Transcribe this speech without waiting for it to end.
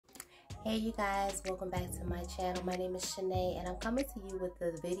Hey you guys, welcome back to my channel. My name is Shanae and I'm coming to you with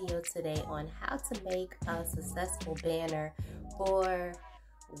a video today on how to make a successful banner for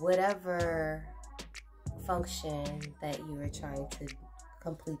whatever function that you are trying to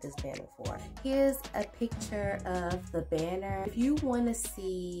complete this banner for. Here's a picture of the banner. If you want to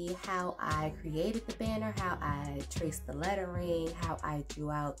see how I created the banner, how I traced the lettering, how I drew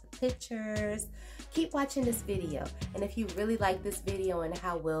out the pictures, keep watching this video. And if you really like this video and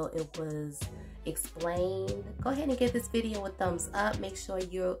how well it was explained, go ahead and give this video a thumbs up. Make sure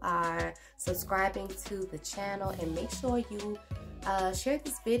you are subscribing to the channel and make sure you share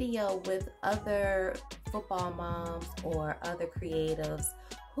this video with other football moms or other creatives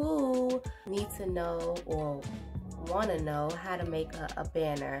who need to know or want to know how to make a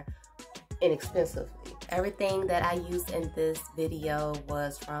banner inexpensively. Everything that I used in this video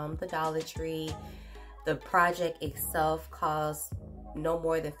was from the Dollar Tree. The project itself cost no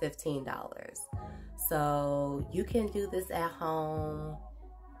more than $15. So you can do this at home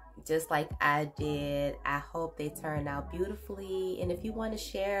just like I did. I hope they turn out beautifully. And if you want to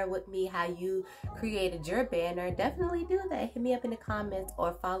share with me how you created your banner, definitely do that. Hit me up in the comments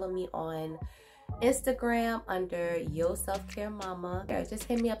or follow me on Instagram under Yo Self Care Mama. Or just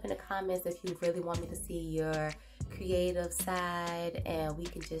hit me up in the comments if you really want me to see your creative side and we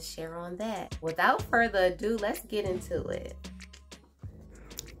can just share on that. Without further ado, let's get into it.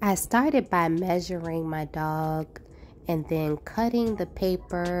 I started by measuring my dog and then cutting the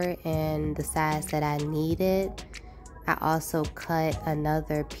paper in the size that I needed. I also cut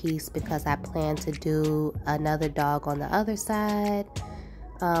another piece because I plan to do another dog on the other side.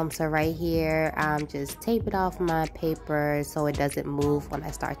 So right here, I'm just taping off my paper so it doesn't move when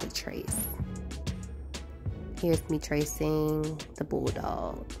I start to trace. Here's me tracing the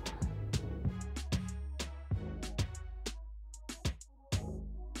bulldog.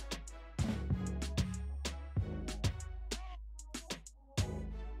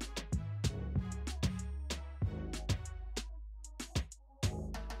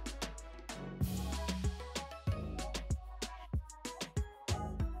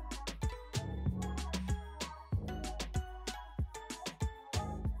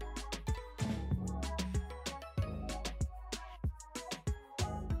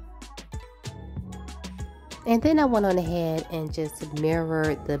 And then I went on ahead and just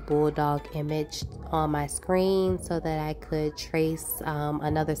mirrored the bulldog image on my screen so that I could trace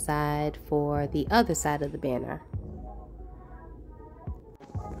another side for the other side of the banner.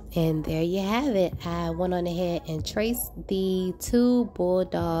 And there you have it. I went on ahead and traced the two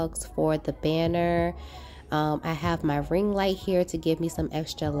bulldogs for the banner. I have my ring light here to give me some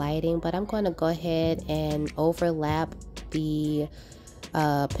extra lighting, but I'm going to go ahead and overlap the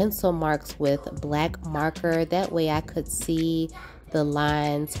pencil marks with black marker. That way I could see the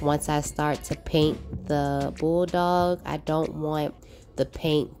lines once I start to paint the bulldog. I don't want the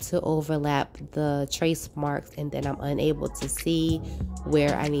paint to overlap the trace marks and then I'm unable to see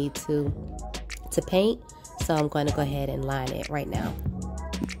where I need to paint. So I'm going to go ahead and line it right now.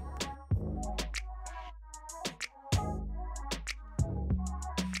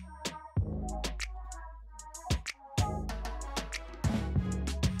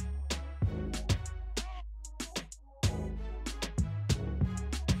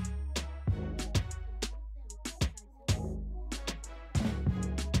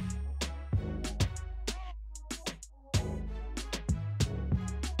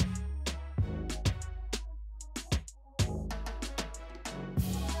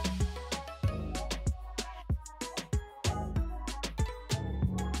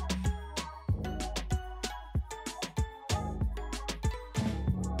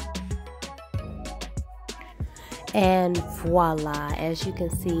 And voila, as you can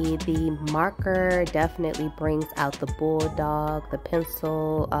see, the marker definitely brings out the bulldog. The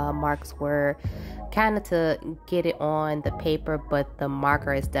pencil marks were kind of to get it on the paper, but the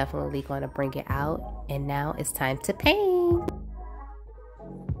marker is definitely going to bring it out. And now it's time to paint.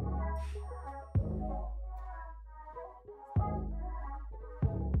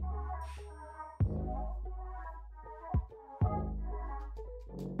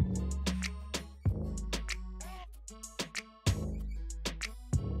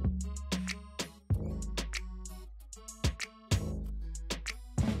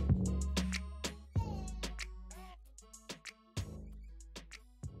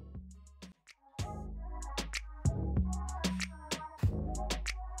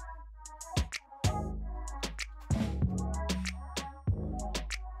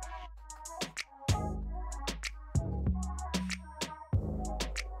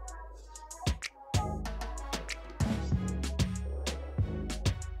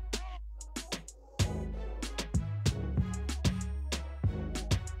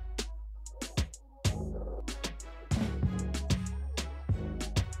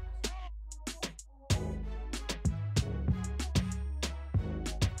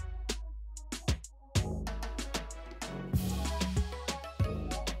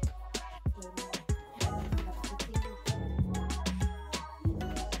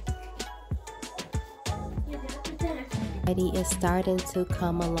 Alrighty, it's starting to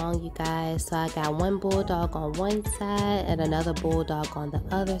come along, you guys. So I got one bulldog on one side and another bulldog on the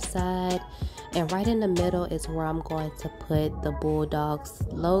other side. And right in the middle is where I'm going to put the bulldog's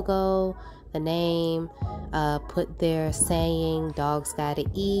logo, the name, put their saying, dogs gotta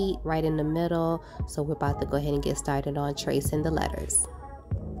eat, right in the middle. So we're about to go ahead and get started on tracing the letters.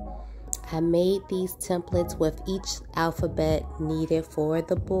 I made these templates with each alphabet needed for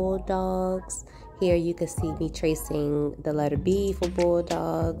the bulldogs. Here you can see me tracing the letter B for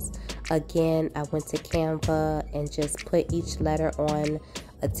bulldogs. Again, I went to Canva and just put each letter on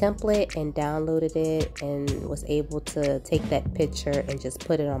a template and downloaded it and was able to take that picture and just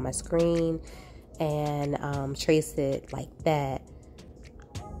put it on my screen and trace it like that.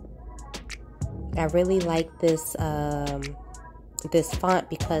 I really like this this font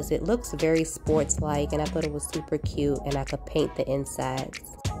because it looks very sports-like, and I thought it was super cute, and I could paint the insides.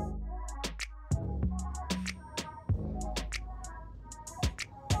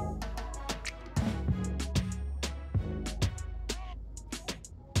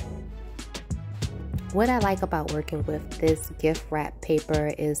 What I like about working with this gift wrap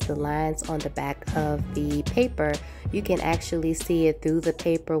paper is the lines on the back of the paper. You can actually see it through the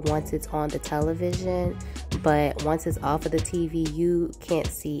paper once it's on the television, but once it's off of the TV, you can't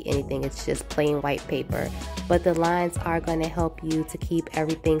see anything. It's just plain white paper. But the lines are going to help you to keep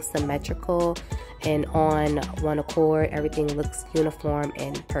everything symmetrical and on one accord. Everything looks uniform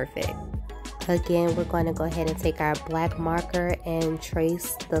and perfect. Again, we're going to go ahead and take our black marker and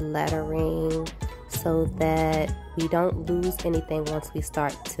trace the lettering so that we don't lose anything once we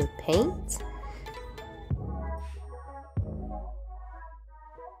start to paint.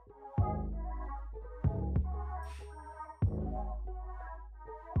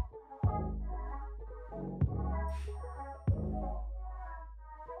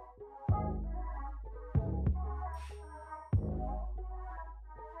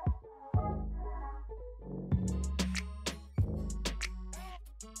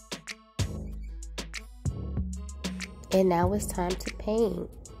 And now it's time to paint.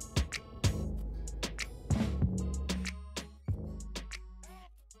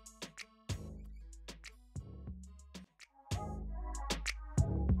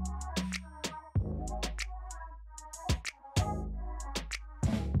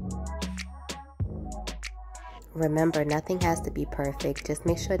 Remember, nothing has to be perfect. Just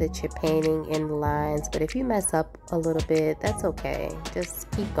make sure that you're painting in the lines. But if you mess up a little bit, that's okay. Just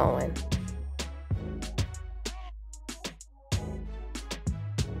keep going.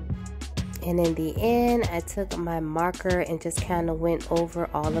 And in the end, I took my marker and just kind of went over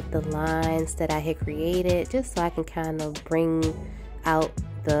all of the lines that I had created, just so I can kind of bring out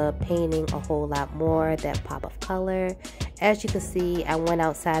the painting a whole lot more, that pop of color. As you can see, I went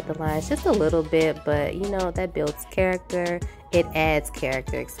outside the lines just a little bit, but you know, that builds character. It adds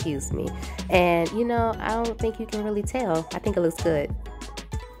character, excuse me. And you know, I don't think you can really tell. I think it looks good.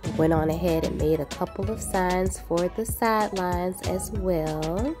 Went on ahead and made a couple of signs for the sidelines as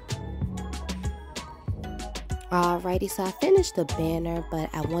well. Alrighty, so I finished the banner, but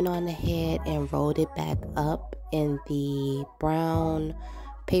I went on ahead and rolled it back up in the brown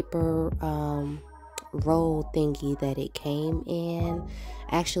paper roll thingy that it came in.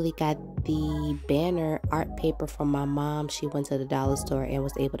 I actually got the banner art paper from my mom. She went to the dollar store and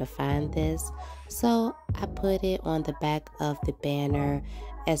was able to find this. So I put it on the back of the banner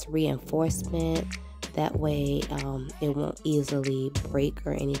as reinforcement. That way it won't easily break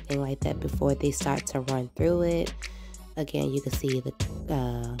or anything like that before they start to run through it. Again, you can see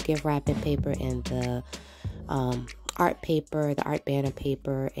the gift wrapping paper and the art paper, the art banner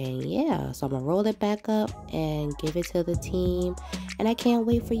paper. And yeah, so I'm gonna roll it back up and give it to the team. And I can't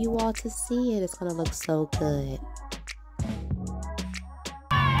wait for you all to see it. It's gonna look so good.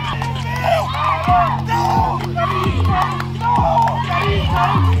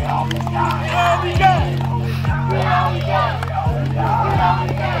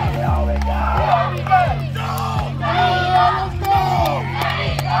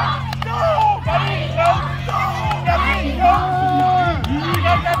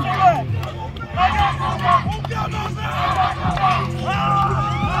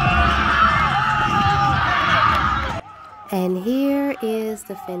 And here is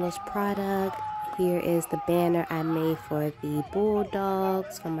the finished product. Here is the banner I made for the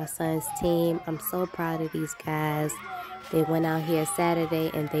Bulldogs for my son's team. I'm so proud of these guys. They went out here Saturday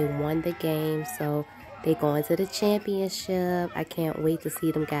and they won the game. So they going to the championship. I can't wait to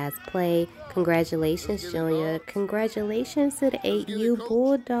see them guys play. Congratulations, Junior. Congratulations to the 8U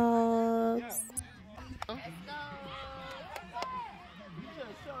Bulldogs. Go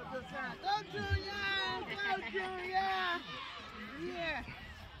Junior! Go Junior!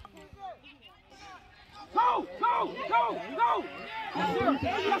 Go, go, go,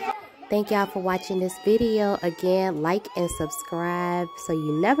 go. Thank y'all for watching this video. Again, like and subscribe so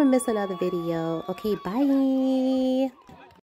you never miss another video. Okay, bye.